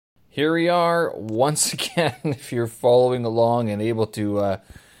Here we are once again. If you're following along and able to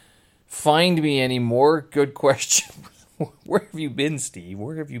find me anymore, good question. Where have you been, Steve?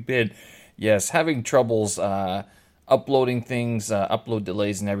 Where have you been? Yes, having troubles uploading things, upload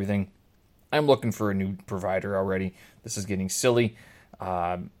delays and everything. I'm looking for a new provider already. This is getting silly.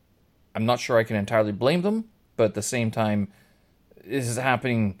 I'm not sure I can entirely blame them, but at the same time, this is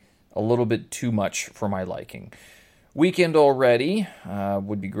happening a little bit too much for my liking. Weekend already.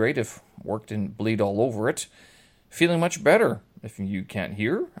 Would be great if work didn't bleed all over it. Feeling much better, if you can't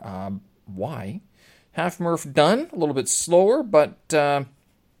hear. Why? Half Murph done. A little bit slower, but I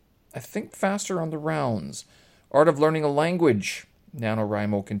think faster on the rounds. Art of Learning a Language.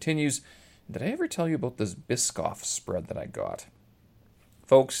 NaNoWriMo continues. Did I ever tell you about this Biscoff spread that I got?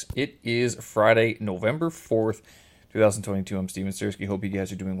 Folks, it is Friday, November 4th, 2022. I'm Steven Sersky. Hope you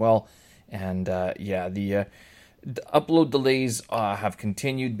guys are doing well. And the upload delays have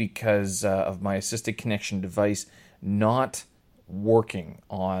continued because of my assisted connection device not working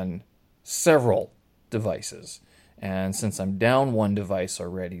on several devices. And since I'm down one device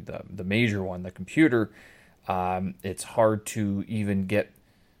already, the major one, the computer, it's hard to even get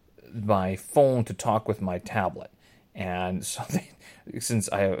my phone to talk with my tablet. And so with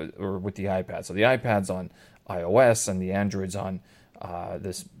the iPad. So the iPad's on iOS and the Android's on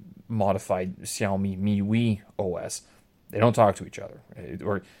this modified Xiaomi MIUI OS. They don't talk to each other,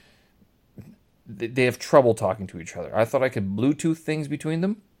 or they have trouble talking to each other. I thought I could Bluetooth things between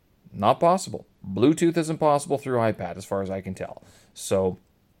them. Not possible. Bluetooth isn't possible through iPad, as far as I can tell. So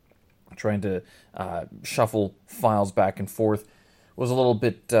trying to shuffle files back and forth was a little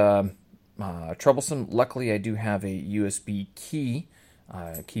bit troublesome. Luckily, I do have a USB key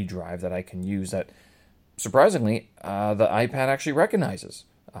drive that I can use that, surprisingly, the iPad actually recognizes.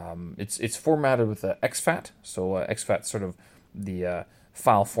 It's formatted with exFAT, so exFAT sort of the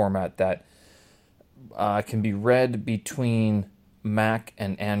file format that can be read between Mac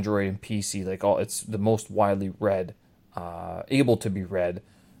and Android and PC. It's the most widely read, able to be read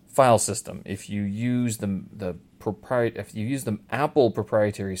file system. If you use the Apple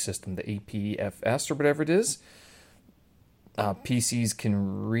proprietary system, the APFS or whatever it is, PCs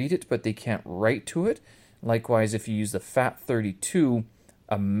can read it, but they can't write to it. Likewise, if you use the FAT32,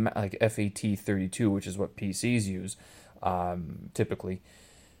 like FAT32, which is what PCs use typically,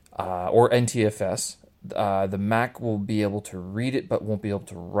 or NTFS, the Mac will be able to read it but won't be able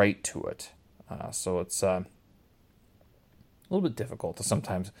to write to it. So it's a little bit difficult to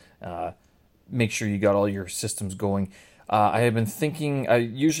sometimes make sure you got all your systems going. I have been thinking,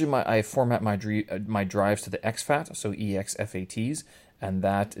 I format my drives to the exFAT, so EXFATs, and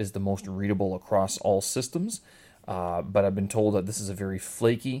that is the most readable across all systems. But I've been told that this is a very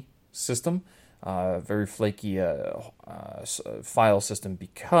flaky system, very flaky file system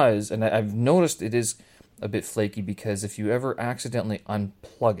and I've noticed it is a bit flaky because if you ever accidentally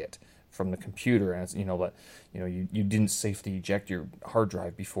unplug it from the computer and you didn't safely eject your hard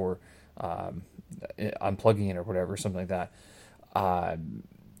drive before unplugging it or whatever, something like that,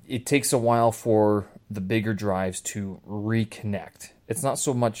 it takes a while for the bigger drives to reconnect. It's not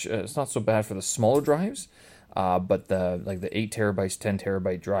so bad for the smaller drives. But the 8 terabytes, 10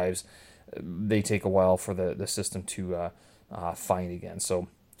 terabyte drives, they take a while for the system to find again. So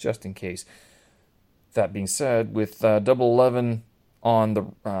just in case. That being said, with Double 11 on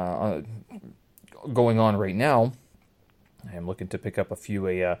the going on right now, I am looking to pick up a few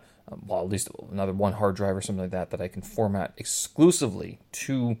at least another one hard drive or something like that I can format exclusively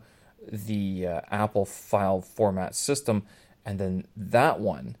to the Apple file format system, and then that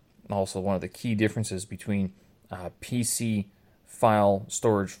one. Also, one of the key differences between PC file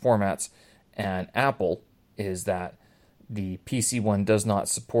storage formats and Apple is that the PC one does not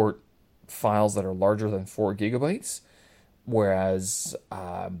support files that are larger than 4 gigabytes, whereas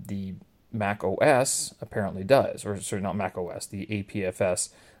the Mac OS apparently does, or sorry, not Mac OS, the APFS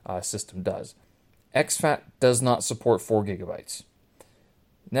system does. exFAT does not support 4 gigabytes.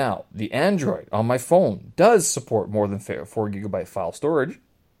 Now, the Android on my phone does support more than 4 gigabyte file storage,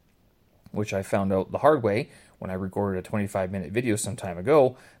 which I found out the hard way when I recorded a 25-minute video some time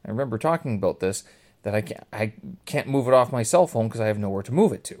ago. I remember talking about this, that I can't move it off my cell phone because I have nowhere to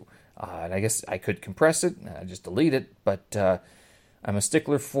move it to. And I guess I could compress it, and I just delete it, but I'm a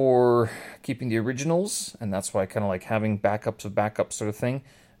stickler for keeping the originals, and that's why I kind of like having backups of backups sort of thing.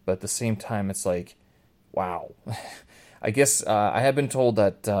 But at the same time, it's like, wow. I guess I have been told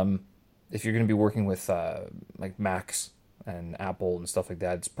that if you're going to be working with like Macs and Apple and stuff like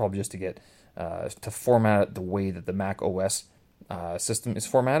that, it's probably just to get to format it the way that the Mac OS system is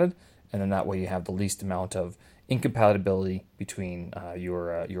formatted, and then that way you have the least amount of incompatibility between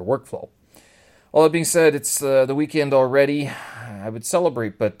your workflow. All that being said, it's the weekend already. I would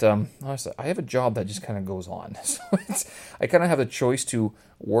celebrate, but honestly, I have a job that just kind of goes on. So I kind of have a choice to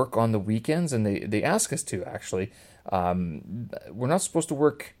work on the weekends, and they ask us to, actually. We're not supposed to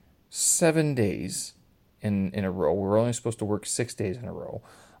work 7 days in a row. We're only supposed to work 6 days in a row.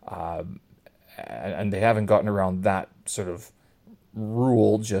 And they haven't gotten around that sort of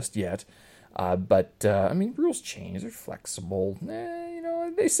rule just yet. But rules change. They're flexible.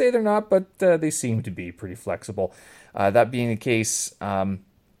 They say they're not, but they seem to be pretty flexible. That being the case, I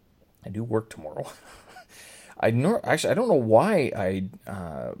do work tomorrow. I don't know why I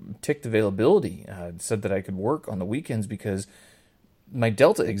ticked availability. Said that I could work on the weekends because my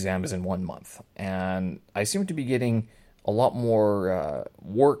Delta exam is in 1 month, and I seem to be getting a lot more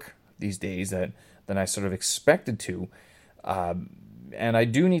work these days than I sort of expected to. And I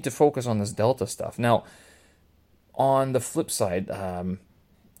do need to focus on this Delta stuff. Now, on the flip side,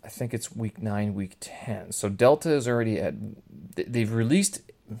 I think it's week 9, week 10. So Delta is already they've released,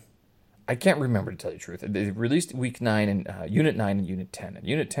 I can't remember to tell you the truth. They've released week 9 and Unit 9 and Unit 10. And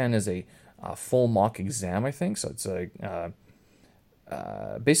Unit 10 is a full mock exam, I think. So it's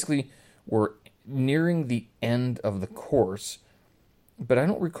basically we're nearing the end of the course, but I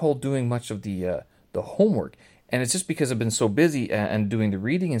don't recall doing much of the homework. And it's just because I've been so busy and doing the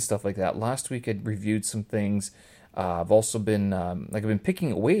reading and stuff like that. Last week I'd reviewed some things. I've also been I've been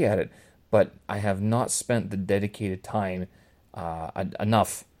picking away at it, but I have not spent the dedicated time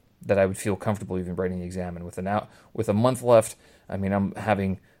enough that I would feel comfortable even writing the exam. And with a month left, I'm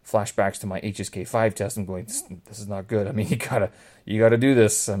having flashbacks to my HSK5 test and going, this is not good. You gotta do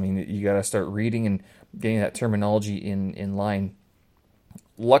this. You gotta start reading and getting that terminology in line.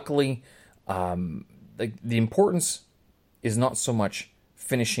 Luckily, the importance is not so much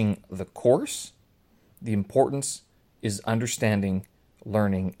finishing the course. The importance is understanding,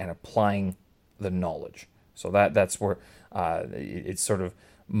 learning, and applying the knowledge. So that's where it's sort of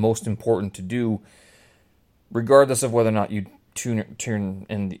most important to do, regardless of whether or not you turn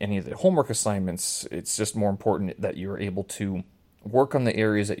in any of the homework assignments. It's just more important that you're able to work on the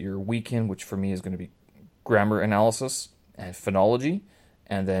areas that you're weak in, which for me is going to be grammar analysis and phonology,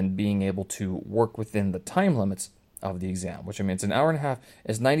 and then being able to work within the time limits of the exam, which it's an hour and a half.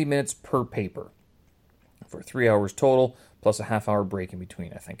 It's 90 minutes per paper for 3 hours total, plus a half-hour break in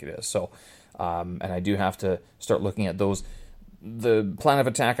between, I think it is. So, and I do have to start looking at those. The plan of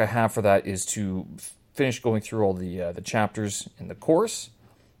attack I have for that is to finish going through all the chapters in the course.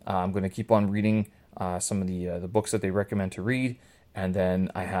 I'm going to keep on reading some of the books that they recommend to read, and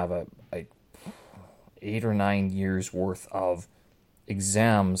then I have a 8 or 9 years worth of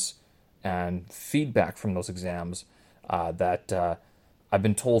exams and feedback from those exams that I've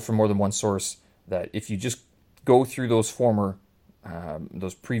been told from more than one source that if you just go through those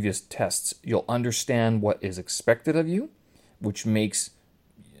those previous tests, you'll understand what is expected of you, which makes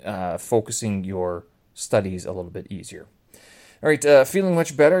focusing your studies a little bit easier. All right, feeling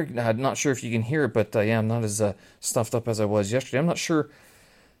much better. Not sure if you can hear it, but I'm not as stuffed up as I was yesterday. I'm not sure.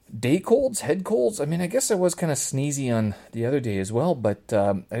 Day colds, head colds. I guess I was kind of sneezy on the other day as well, but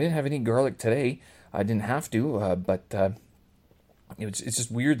I didn't have any garlic today. I didn't have to, but it's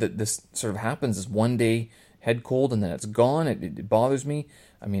just weird that this sort of happens. This one day head cold and then it's gone. It bothers me.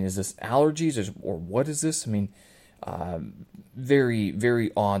 Is this allergies or what is this? Very,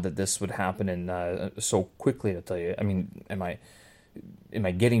 very odd that this would happen and so quickly, to tell you. Am I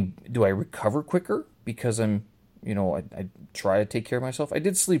do I recover quicker because I try to take care of myself? I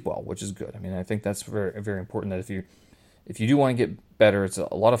did sleep well, which is good. I think that's very, very important, that if you do want to get better, it's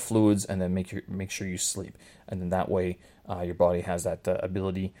a lot of fluids, and then make sure you sleep, and then that way your body has that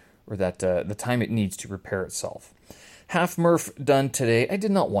ability, or that the time it needs to repair itself. Half Murph done today. I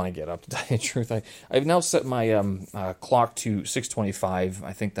did not want to get up, to tell you the truth. I've now set my clock to 6:25.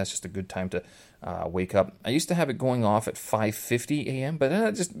 I think that's just a good time to wake up. I used to have it going off at 5:50 a.m., but then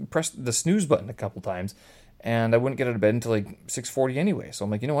I just pressed the snooze button a couple times, and I wouldn't get out of bed until 6:40 anyway. So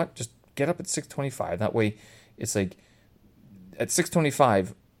I'm like, you know what? Just get up at 6:25. That way, it's at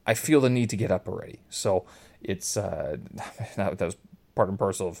 6:25, I feel the need to get up already. So it's that was part and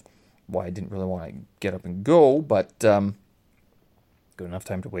parcel of why I didn't really want to get up and go, but good enough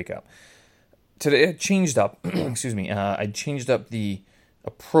time to wake up. Today I changed up, excuse me, I changed up the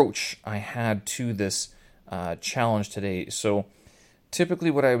approach I had to this challenge today. So typically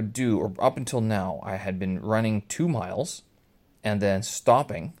what I would do, or up until now, I had been running 2 miles and then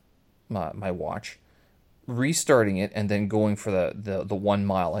stopping my watch, restarting it, and then going for the 1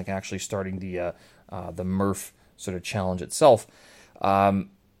 mile, actually starting the Murph sort of challenge itself.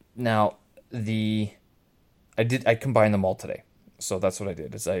 Now, the I combined them all today. So that's what I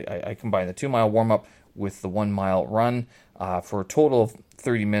did. Is I combined the 2 mile warm up with the 1 mile run for a total of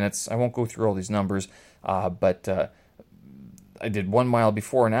 30 minutes. I won't go through all these numbers, but I did 1 mile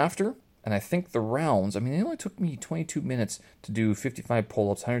before and after. And I think the rounds, I mean, it only took me 22 minutes to do 55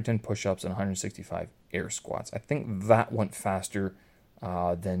 pull-ups, 110 push-ups, and 165 air squats. I think that went faster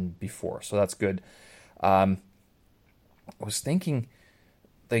than before, so that's good. I was thinking,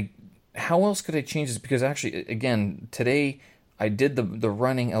 like, how else could I change this? Because actually, again, today I did the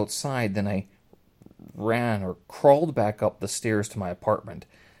running outside, then I ran or crawled back up the stairs to my apartment,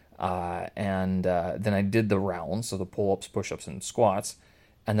 and then I did the rounds, so the pull-ups, push-ups, and squats,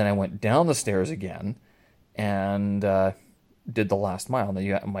 and then I went down the stairs again and did the last mile. Now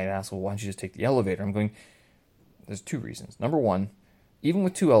you might ask, well, why don't you just take the elevator? I'm going, there's two reasons. Number one, even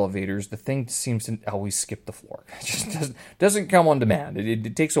with two elevators, the thing seems to always skip the floor. It just doesn't come on demand.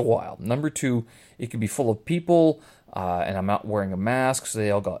 It takes a while. Number two, it could be full of people, and I'm not wearing a mask, so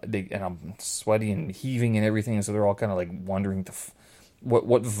and I'm sweaty and heaving and everything, so they're all kind of like wondering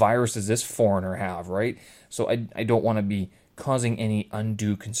what virus does this foreigner have, right? So I don't want to be causing any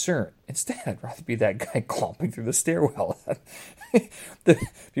undue concern. Instead, I'd rather be that guy clomping through the stairwell.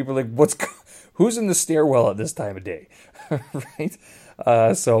 People are like, who's in the stairwell at this time of day, right?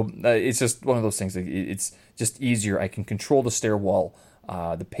 So it's just one of those things. It's just easier. I can control the stairwell,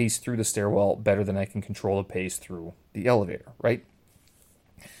 the pace through the stairwell better than I can control the pace through the elevator, right?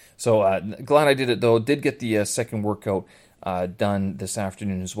 So glad I did it, though. Did get the second workout done this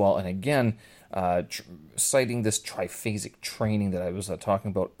afternoon as well. And again, citing this triphasic training that I was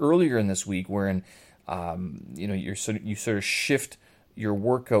talking about earlier in this week, wherein you sort of shift your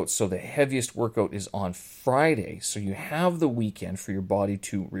workout, so the heaviest workout is on Friday, so you have the weekend for your body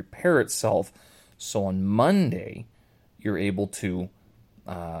to repair itself. So on Monday, you're able to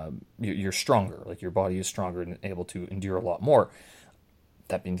you're stronger, like your body is stronger and able to endure a lot more.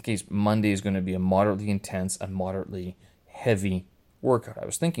 That being the case, Monday is going to be a moderately intense and moderately heavy workout. I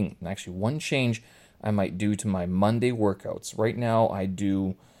was thinking, actually, one change I might do to my Monday workouts. Right now, I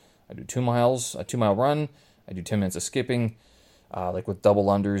do 2 miles, a 2 mile run. I do 10 minutes of skipping, like with double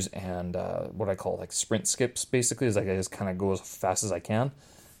unders and what I call like sprint skips. Basically, is like I just kind of go as fast as I can,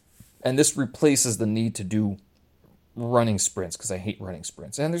 and this replaces the need to do running sprints because I hate running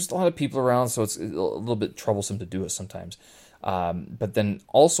sprints. And there's a lot of people around, so it's a little bit troublesome to do it sometimes. But then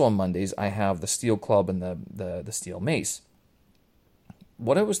also on Mondays, I have the steel club and the steel mace.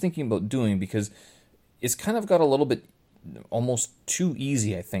 What I was thinking about doing, because it's kind of got a little bit almost too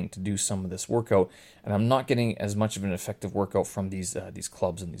easy, I think, to do some of this workout, and I'm not getting as much of an effective workout from these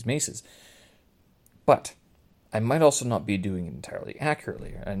clubs and these maces. But I might also not be doing it entirely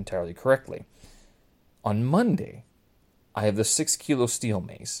accurately or entirely correctly. On Monday, I have the 6 kilo steel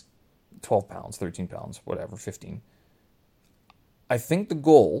mace, 12 pounds, 13 pounds, whatever, 15. I think the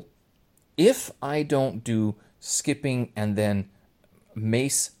goal, if I don't do skipping and then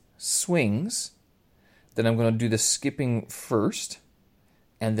mace swings, then I'm going to do the skipping first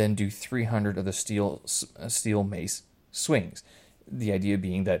and then do 300 of the steel mace swings. The idea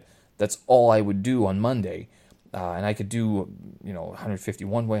being that that's all I would do on Monday, and I could do 150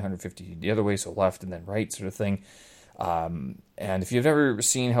 one way, 150 the other way, so left and then right sort of thing. And if you've ever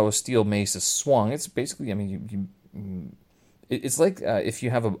seen how a steel mace is swung, it's basically, I mean, it's like if you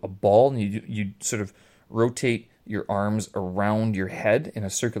have a ball and you sort of rotate your arms around your head in a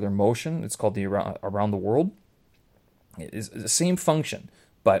circular motion. It's called the around the world. It is the same function,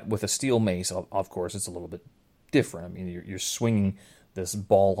 but with a steel mace, of course, it's a little bit different. I mean, you're swinging this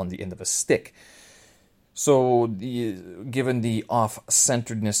ball on the end of a stick. So, given the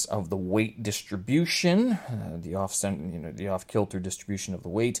off-centeredness of the weight distribution, the off-kilter distribution of the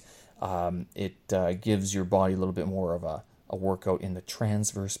weight, it gives your body a little bit more of a workout in the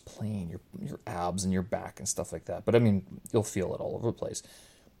transverse plane, your abs and your back and stuff like that. But I mean, you'll feel it all over the place.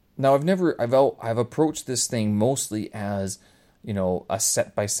 Now, I've approached this thing mostly as, a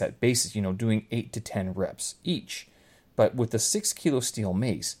set by set basis, doing 8 to 10 reps each. But with the 6 kilo steel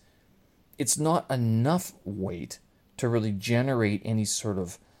mace, it's not enough weight to really generate any sort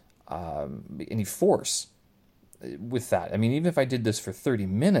of any force with that. I mean, even if I did this for 30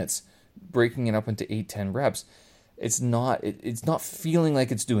 minutes, breaking it up into 8, 10 reps, it's not feeling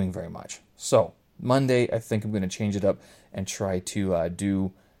like it's doing very much. So Monday, I think I'm going to change it up and try to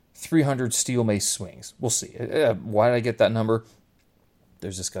do 300 steel mace swings. We'll see. Why did I get that number?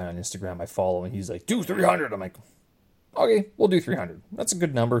 There's this guy on Instagram I follow, and he's like, do 300. I'm like, okay, we'll do 300. That's a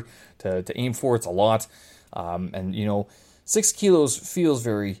good number to aim for. It's a lot. And 6 kilos feels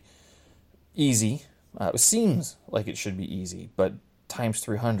very easy. It seems like it should be easy, but times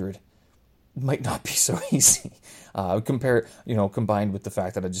 300, might not be so easy. Combined with the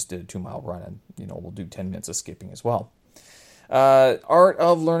fact that I just did a 2 mile run, and we'll do 10 minutes of skipping as well. Art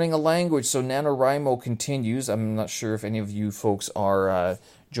of learning a language. So NaNoWriMo continues. I'm not sure if any of you folks are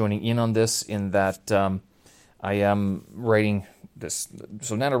joining in on this, in that I am writing this.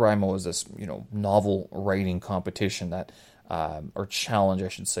 So NaNoWriMo is this, novel writing competition that, or challenge, I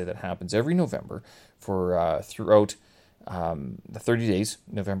should say, that happens every November for throughout the 30 days.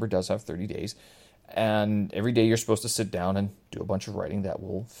 November does have 30 days. And every day you're supposed to sit down and do a bunch of writing that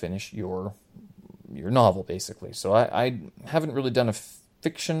will finish your novel, basically. So I haven't really done a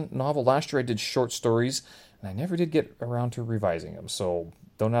fiction novel. Last year I did short stories, and I never did get around to revising them. So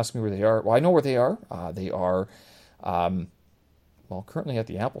don't ask me where they are. Well, I know where they are. They are, currently at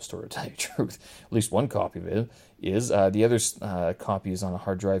the Apple Store, to tell you the truth. At least one copy of it is. The other copy is on a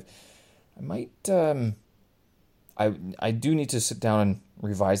hard drive. I might... I do need to sit down and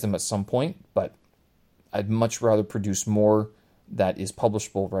revise them at some point, but I'd much rather produce more that is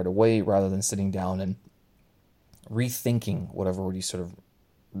publishable right away rather than sitting down and rethinking what I've already sort of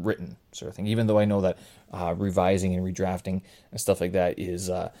written, sort of thing. Even though I know that revising and redrafting and stuff like that is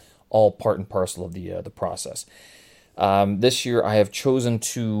all part and parcel of the process. This year I have chosen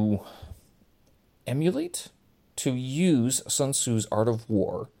to use Sun Tzu's Art of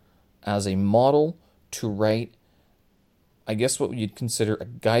War as a model to write, I guess, what you'd consider a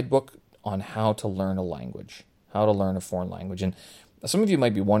guidebook on how to learn a language, how to learn a foreign language. And some of you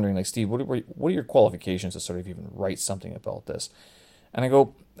might be wondering, like, Steve, what are your qualifications to sort of even write something about this? And I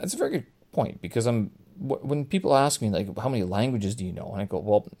go, that's a very good point, because when people ask me, like, how many languages do you know? And I go,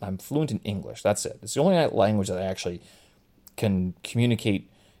 well, I'm fluent in English. That's it. It's the only language that I actually can communicate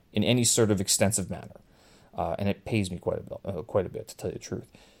in any sort of extensive manner. And it pays me quite a bit, to tell you the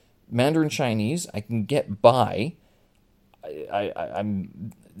truth. Mandarin Chinese, I can get by.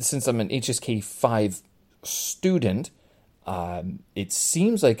 Since I'm an HSK 5 student, it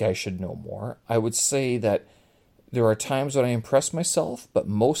seems like I should know more. I would say that there are times when I impress myself, but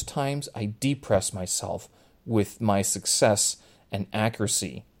most times I depress myself with my success and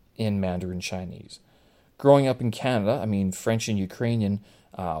accuracy in Mandarin Chinese. Growing up in Canada, I mean, French and Ukrainian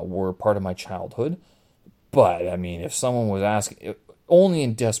were part of my childhood, but I mean, if someone was asking, only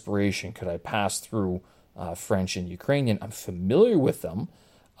in desperation could I pass through French and Ukrainian. I'm familiar with them,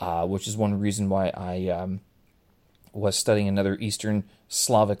 which is one reason why I was studying another Eastern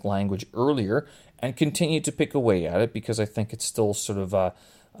Slavic language earlier and continue to pick away at it, because I think it's still sort of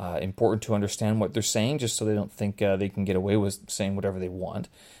important to understand what they're saying, just so they don't think they can get away with saying whatever they want.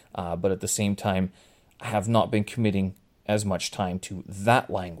 But at the same time, I have not been committing as much time to that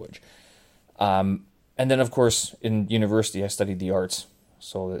language. And then, of course, in university, I studied the arts.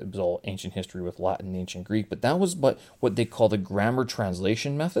 So it was all ancient history with Latin and ancient Greek. But that was what they call the grammar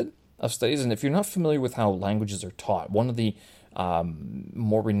translation method of studies. And if you're not familiar with how languages are taught, one of the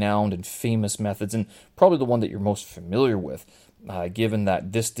more renowned and famous methods, and probably the one that you're most familiar with, given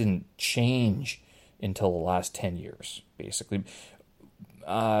that this didn't change until the last 10 years, basically.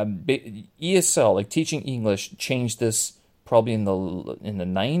 ESL, like teaching English, changed this probably in the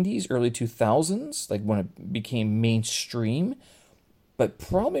 90s, early 2000s, like when it became mainstream. But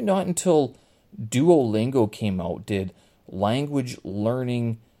probably not until Duolingo came out did language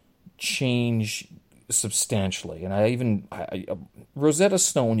learning change substantially. And Rosetta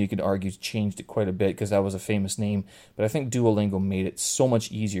Stone, you could argue, changed it quite a bit, because that was a famous name. But I think Duolingo made it so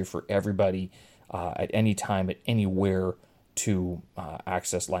much easier for everybody at any time, at anywhere, to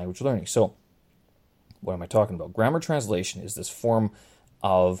access language learning. So what am I talking about? Grammar translation is this form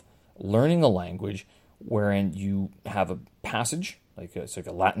of learning a language wherein you have a passage, it's like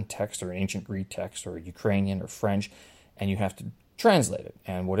a Latin text or an ancient Greek text or Ukrainian or French, and you have to translate it.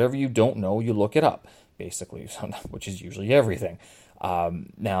 And whatever you don't know, you look it up, basically, which is usually everything.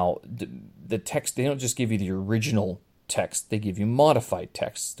 Now, the text, they don't just give you the original text, they give you modified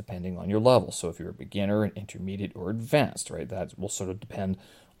texts depending on your level. So if you're a beginner, an intermediate, or advanced, right, that will sort of depend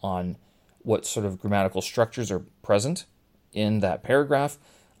on what sort of grammatical structures are present in that paragraph,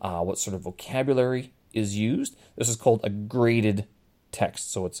 what sort of vocabulary is used. This is called a graded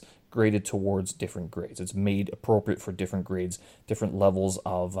text, so it's graded towards different grades. It's made appropriate for different grades, different levels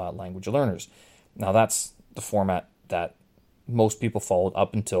of language learners. Now that's the format that most people followed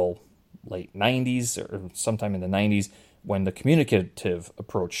up until late 90s or sometime in the 90s, when the communicative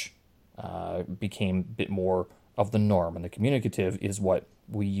approach became a bit more of the norm. And the communicative is what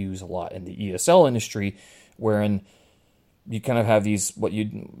we use a lot in the ESL industry, wherein you kind of have these, what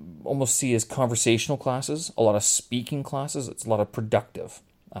you'd almost see as conversational classes, a lot of speaking classes. It's a lot of productive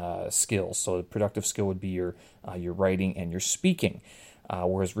skills. So the productive skill would be your writing and your speaking.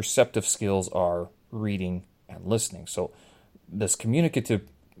 whereas receptive skills are reading and listening. So this communicative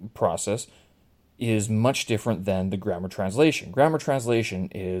process is much different than the grammar translation. Grammar translation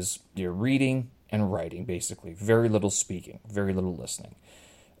is you're reading and writing, basically. Very little speaking, very little listening.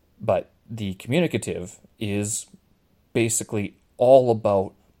 But the communicative is basically all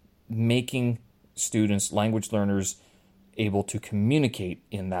about making students, language learners, able to communicate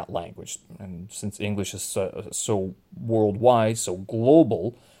in that language. And since English is so worldwide, so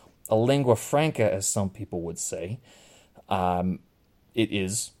global, a lingua franca, as some people would say, it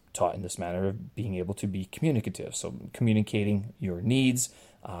is taught in this manner of being able to be communicative. So communicating your needs,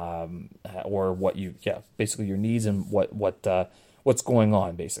 or basically your needs and what's going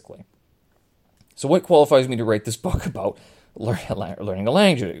on, basically. So what qualifies me to write this book about learning a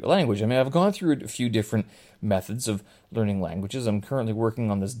language? I mean, I've gone through a few different methods of learning languages. I'm currently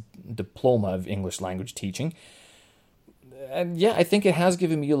working on this diploma of English language teaching. And yeah, I think it has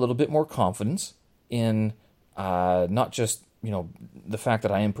given me a little bit more confidence in not just the fact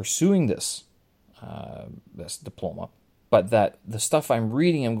that I am pursuing this diploma, but that the stuff I'm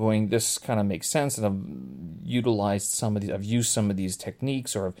reading, I'm going, this kind of makes sense, and I've utilized some of these, I've used some of these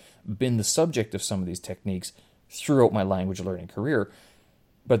techniques, or I've been the subject of some of these techniques throughout my language learning career.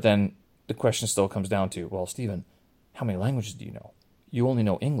 But then the question still comes down to, well, Stephen, how many languages do you know? You only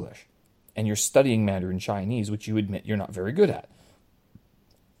know English, and you're studying Mandarin Chinese, which you admit you're not very good at.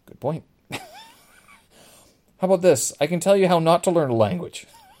 Good point. How about this? I can tell you how not to learn a language.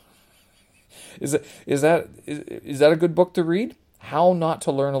 Is that a good book to read? How Not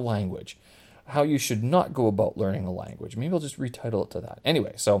to Learn a Language. How you should not go about learning a language. Maybe I'll just retitle it to that.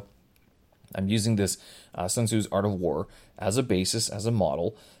 Anyway, so I'm using this Sun Tzu's Art of War as a basis, as a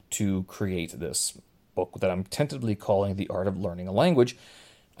model, to create this book that I'm tentatively calling The Art of Learning a Language.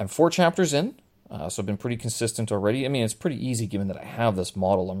 I'm 4 chapters in. So I've been pretty consistent already. I mean, it's pretty easy given that I have this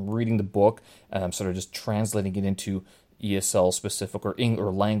model. I'm reading the book and I'm sort of just translating it into ESL specific or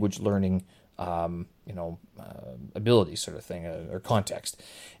language learning, ability sort of thing, or context.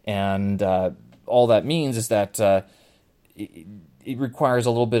 And all that means is that it requires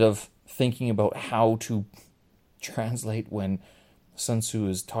a little bit of thinking about how to translate when Sun Tzu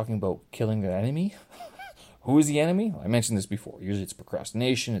is talking about killing the enemy. Who is the enemy? I mentioned this before. Usually it's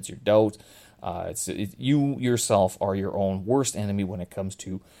procrastination, it's your doubt. You yourself are your own worst enemy when it comes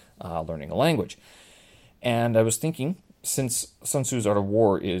to learning a language. And I was thinking, since Sun Tzu's Art of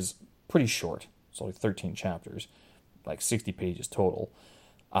War is pretty short, it's only 13 chapters, like 60 pages total,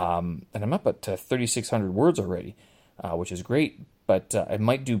 and I'm up at 3,600 words already, which is great, but I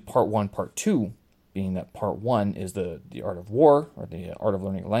might do part 1, part 2, being that part 1 is the Art of War, or the Art of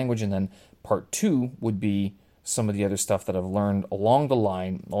Learning a Language, and then part 2 would be some of the other stuff that I've learned along the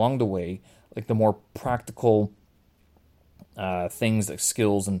way, like the more practical things, like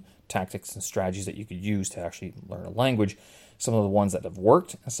skills and tactics and strategies that you could use to actually learn a language, some of the ones that have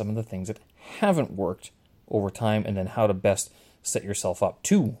worked and some of the things that haven't worked over time, and then how to best set yourself up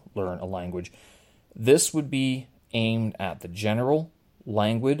to learn a language. This would be aimed at the general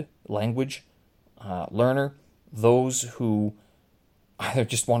language learner, those who either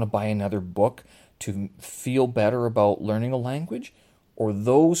just want to buy another book to feel better about learning a language, or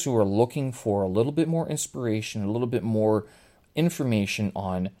those who are looking for a little bit more inspiration, a little bit more information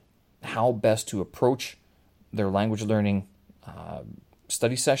on how best to approach their language learning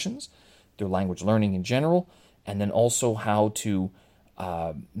study sessions, their language learning in general, and then also how to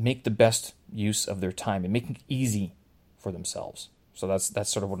make the best use of their time and making it easy for themselves. So that's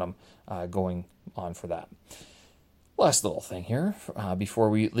sort of what I'm going on for that. Last little thing here before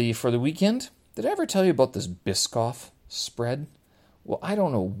we leave for the weekend. Did I ever tell you about this Biscoff spread? Well, I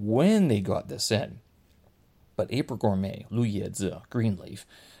don't know when they got this in, but April Gourmet, Lu Yezi, Greenleaf,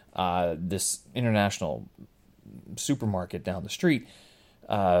 this international supermarket down the street,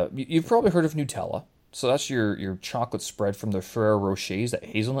 you've probably heard of Nutella. So that's your chocolate spread from the Ferrero Rochers, that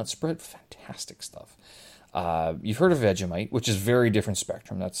hazelnut spread. Fantastic stuff. You've heard of Vegemite, which is very different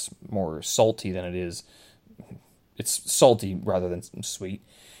spectrum. That's more salty than it is. It's salty rather than sweet.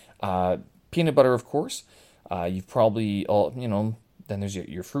 Peanut butter, of course. You've probably then there's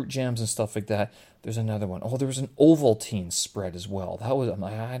your fruit jams and stuff like that. There's another one. Oh, there was an Ovaltine spread as well. That was,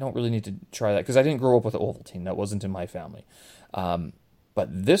 I don't really need to try that because I didn't grow up with Ovaltine. That wasn't in my family. But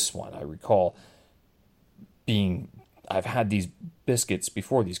this one, I recall I've had these biscuits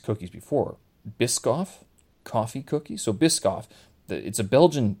before, these cookies before. Biscoff coffee cookies. So Biscoff, it's a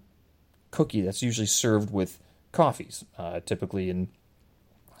Belgian cookie that's usually served with coffees, typically in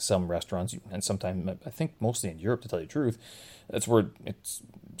some restaurants, and sometimes, I think mostly in Europe, to tell you the truth. That's where it's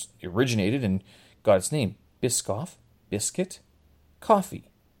originated and got its name. Biscoff, biscuit, coffee,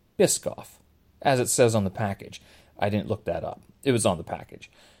 Biscoff, as it says on the package. I didn't look that up. It was on the package.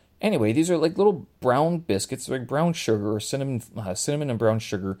 Anyway, these are like little brown biscuits, like brown sugar or cinnamon and brown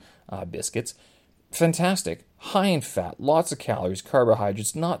sugar biscuits. Fantastic. High in fat, lots of calories,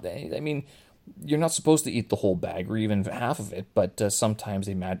 carbohydrates. You're not supposed to eat the whole bag or even half of it, but sometimes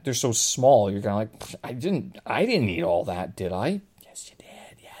they matter. They're so small, you're kind of like, I didn't eat all that, did I? Yes, you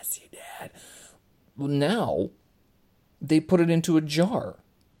did. Yes, you did. Well, now they put it into a jar.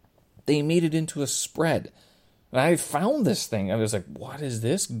 They made it into a spread. And I found this thing. I was like, what is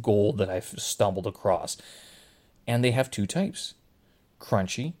this gold that I've stumbled across? And they have two types,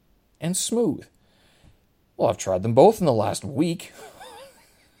 crunchy and smooth. Well, I've tried them both in the last week.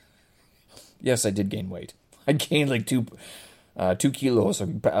 Yes, I did gain weight. I gained like 2 kilos,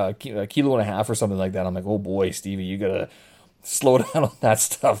 a kilo and a half or something like that. I'm like, oh boy, Stevie, you gotta slow down on that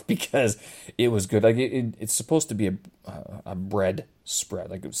stuff because it was good. Like it's supposed to be a bread spread,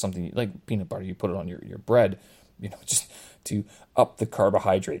 like something like peanut butter. You put it on your bread, just to up the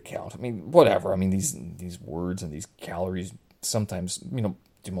carbohydrate count. I mean, whatever. I mean, these words and these calories sometimes, do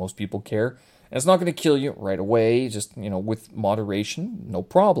most people care? And it's not going to kill you right away. Just with moderation, no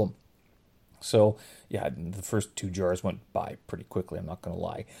problem. So, yeah, the first 2 jars went by pretty quickly, I'm not going to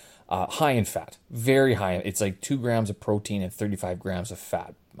lie. High in fat, very high. It's like 2 grams of protein and 35 grams of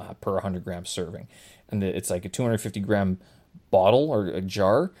fat per 100 gram serving. And it's like a 250-gram bottle or a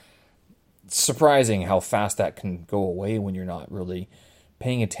jar. It's surprising how fast that can go away when you're not really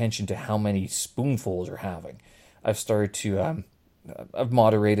paying attention to how many spoonfuls you're having. I've started to, I've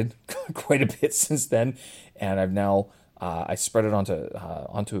moderated quite a bit since then, and I've now... I spread it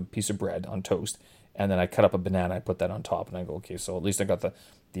onto a piece of bread on toast, and then I cut up a banana. I put that on top, and I go, okay, so at least I got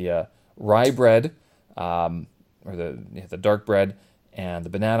the rye bread, or the dark bread, and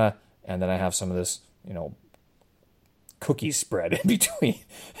the banana, and then I have some of this, cookie spread in between.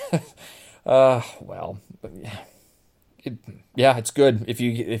 It's good if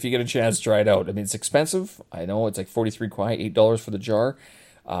you get a chance, try it out. I mean, it's expensive. I know it's like 43 kwai, $8 for the jar,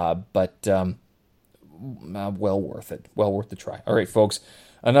 but. Well worth it. Well worth the try. All right, folks.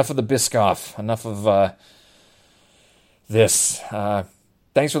 Enough of the Biscoff. Enough of this.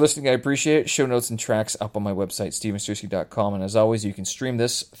 Thanks for listening. I appreciate it. Show notes and tracks up on my website, stevenstrersky.com. And as always, you can stream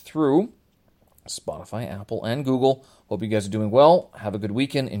this through Spotify, Apple, and Google. Hope you guys are doing well. Have a good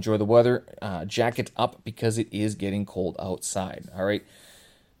weekend. Enjoy the weather. Jacket up because it is getting cold outside. All right.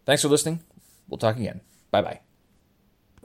 Thanks for listening. We'll talk again. Bye-bye.